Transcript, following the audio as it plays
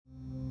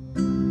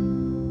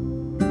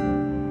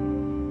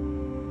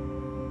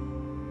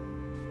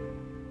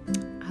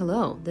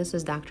Hello, this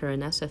is Dr.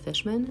 Inessa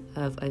Fishman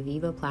of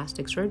Aviva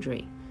Plastic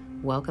Surgery.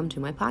 Welcome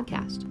to my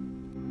podcast.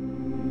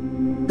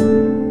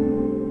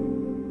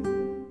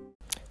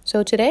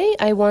 So today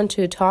I want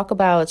to talk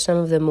about some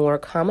of the more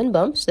common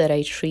bumps that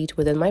I treat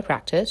within my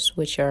practice,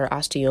 which are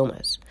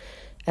osteomas.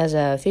 As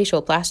a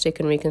facial plastic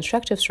and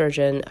reconstructive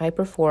surgeon, I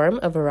perform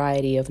a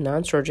variety of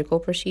non-surgical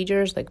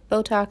procedures like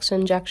Botox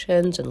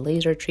injections and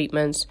laser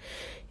treatments,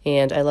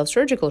 and I love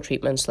surgical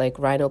treatments like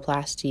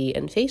rhinoplasty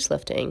and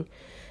facelifting.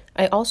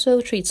 I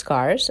also treat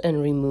scars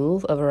and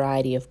remove a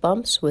variety of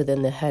bumps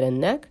within the head and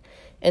neck,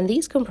 and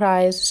these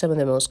comprise some of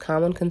the most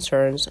common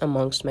concerns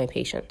amongst my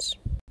patients.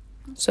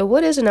 So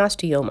what is an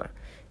osteoma?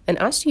 An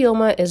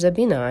osteoma is a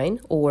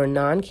benign or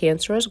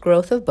non-cancerous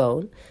growth of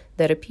bone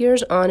that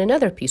appears on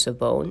another piece of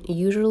bone,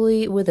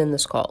 usually within the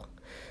skull.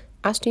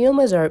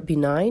 Osteomas are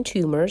benign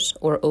tumors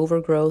or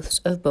overgrowths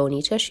of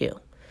bony tissue.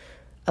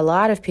 A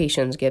lot of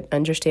patients get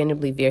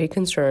understandably very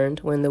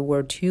concerned when the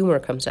word tumor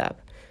comes up.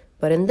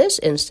 But in this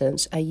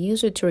instance, I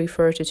use it to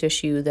refer to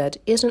tissue that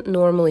isn't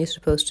normally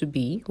supposed to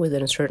be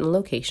within a certain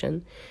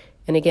location.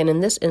 And again,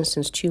 in this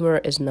instance, tumor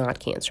is not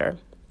cancer.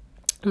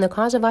 And the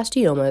cause of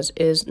osteomas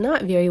is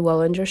not very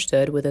well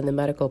understood within the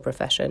medical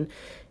profession.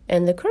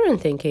 And the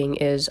current thinking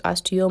is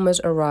osteomas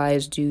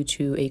arise due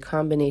to a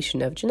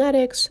combination of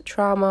genetics,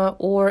 trauma,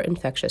 or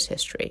infectious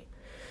history.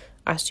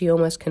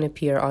 Osteomas can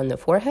appear on the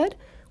forehead,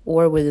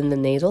 or within the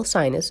nasal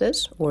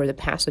sinuses, or the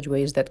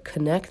passageways that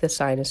connect the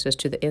sinuses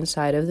to the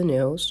inside of the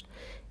nose,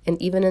 and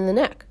even in the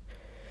neck.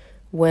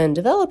 When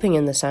developing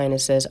in the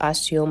sinuses,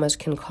 osteomas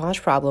can cause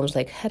problems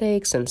like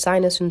headaches and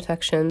sinus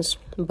infections,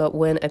 but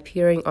when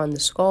appearing on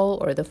the skull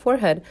or the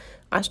forehead,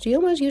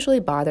 osteomas usually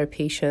bother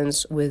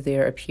patients with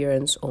their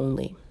appearance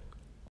only.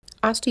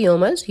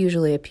 Osteomas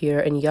usually appear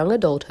in young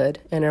adulthood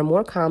and are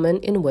more common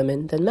in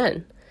women than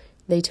men.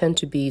 They tend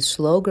to be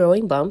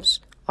slow-growing bumps,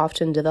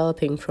 often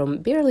developing from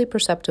barely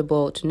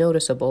perceptible to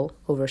noticeable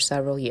over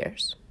several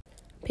years.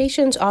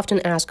 Patients often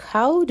ask,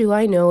 how do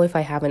I know if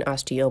I have an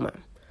osteoma?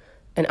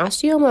 An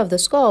osteoma of the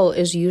skull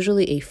is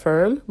usually a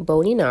firm,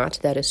 bony knot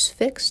that is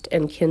fixed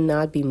and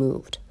cannot be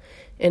moved.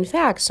 In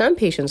fact, some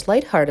patients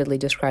lightheartedly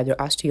describe their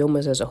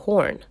osteomas as a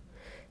horn.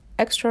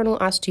 External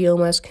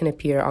osteomas can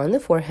appear on the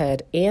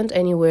forehead and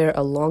anywhere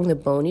along the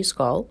bony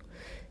skull.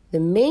 The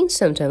main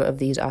symptom of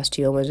these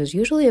osteomas is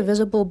usually a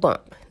visible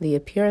bump, the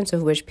appearance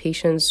of which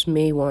patients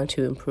may want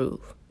to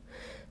improve.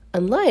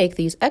 Unlike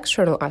these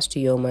external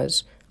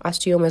osteomas,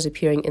 osteomas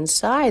appearing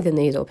inside the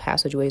nasal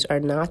passageways are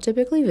not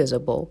typically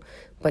visible,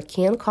 but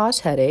can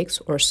cause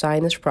headaches or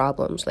sinus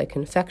problems like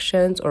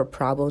infections or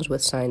problems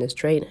with sinus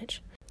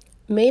drainage.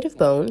 Made of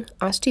bone,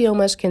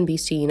 osteomas can be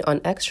seen on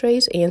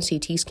X-rays and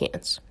CT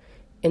scans.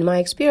 In my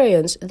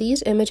experience,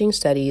 these imaging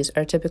studies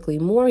are typically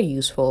more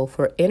useful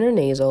for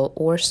intranasal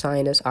or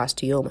sinus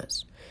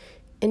osteomas.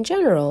 In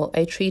general,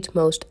 I treat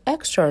most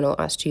external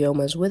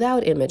osteomas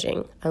without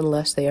imaging,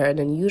 unless they are in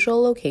an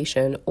unusual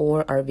location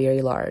or are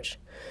very large.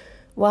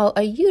 While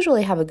I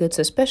usually have a good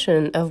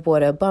suspicion of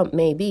what a bump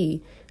may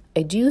be,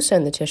 I do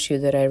send the tissue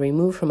that I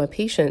remove from a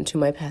patient to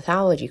my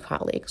pathology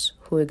colleagues,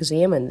 who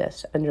examine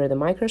this under the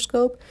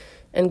microscope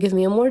and give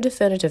me a more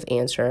definitive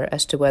answer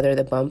as to whether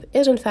the bump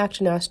is in fact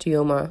an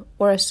osteoma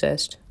or a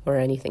cyst or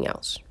anything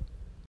else.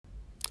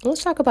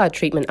 Let's talk about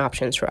treatment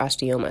options for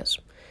osteomas.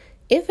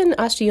 If an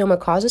osteoma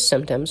causes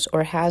symptoms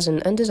or has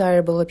an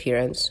undesirable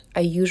appearance,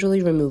 I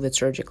usually remove it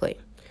surgically.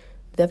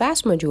 The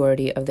vast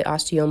majority of the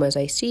osteomas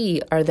I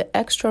see are the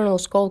external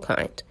skull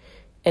kind,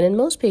 and in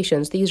most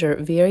patients these are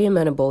very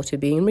amenable to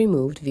being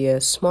removed via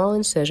a small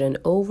incision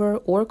over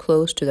or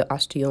close to the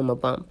osteoma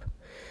bump.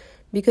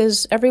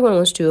 Because everyone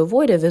wants to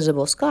avoid a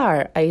visible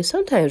scar, I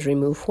sometimes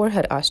remove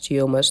forehead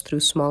osteomas through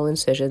small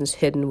incisions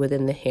hidden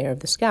within the hair of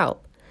the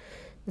scalp.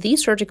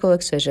 These surgical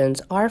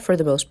excisions are, for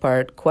the most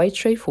part, quite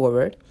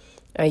straightforward.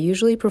 I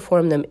usually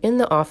perform them in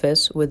the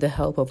office with the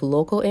help of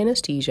local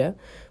anesthesia,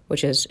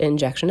 which is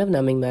injection of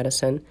numbing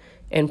medicine,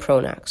 and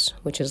Pronax,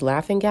 which is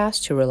laughing gas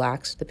to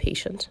relax the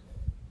patient.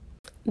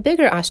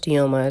 Bigger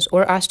osteomas,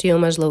 or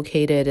osteomas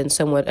located in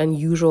somewhat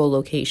unusual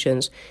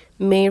locations,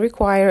 may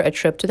require a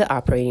trip to the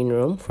operating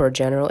room for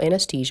general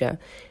anesthesia,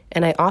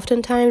 and I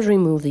oftentimes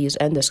remove these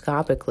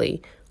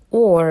endoscopically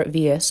or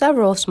via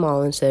several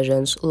small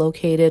incisions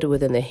located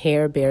within the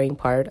hair-bearing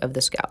part of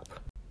the scalp.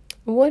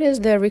 What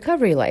is the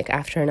recovery like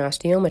after an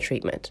osteoma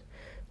treatment?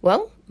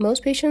 Well,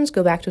 most patients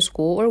go back to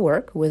school or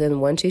work within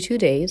 1 to 2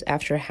 days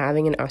after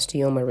having an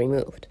osteoma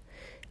removed.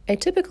 I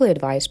typically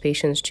advise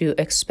patients to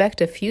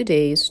expect a few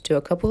days to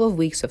a couple of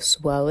weeks of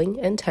swelling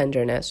and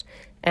tenderness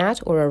at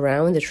or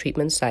around the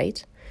treatment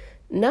site.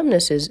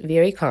 Numbness is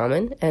very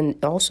common and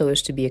also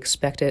is to be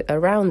expected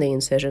around the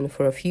incision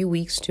for a few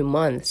weeks to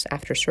months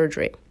after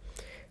surgery.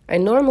 I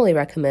normally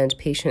recommend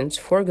patients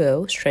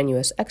forego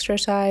strenuous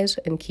exercise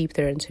and keep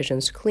their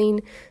incisions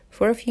clean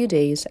for a few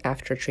days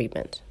after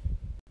treatment.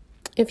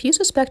 If you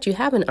suspect you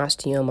have an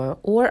osteoma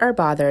or are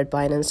bothered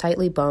by an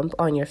unsightly bump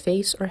on your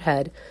face or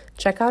head,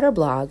 check out our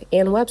blog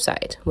and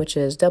website, which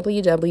is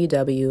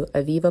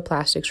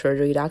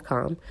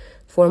www.avivaplasticsurgery.com,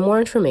 for more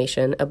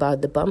information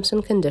about the bumps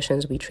and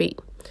conditions we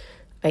treat.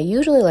 I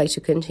usually like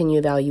to continue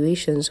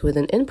evaluations with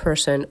an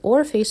in-person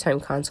or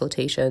FaceTime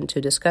consultation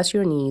to discuss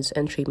your needs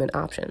and treatment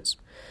options.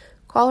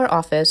 Call our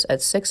office at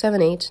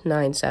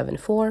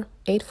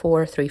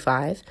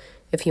 678-974-8435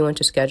 if you want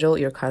to schedule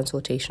your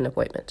consultation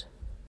appointment.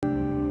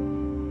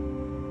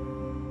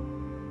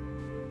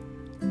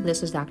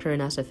 This is Dr.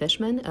 Inessa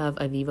Fishman of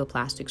Aviva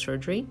Plastic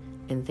Surgery,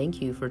 and thank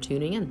you for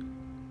tuning in.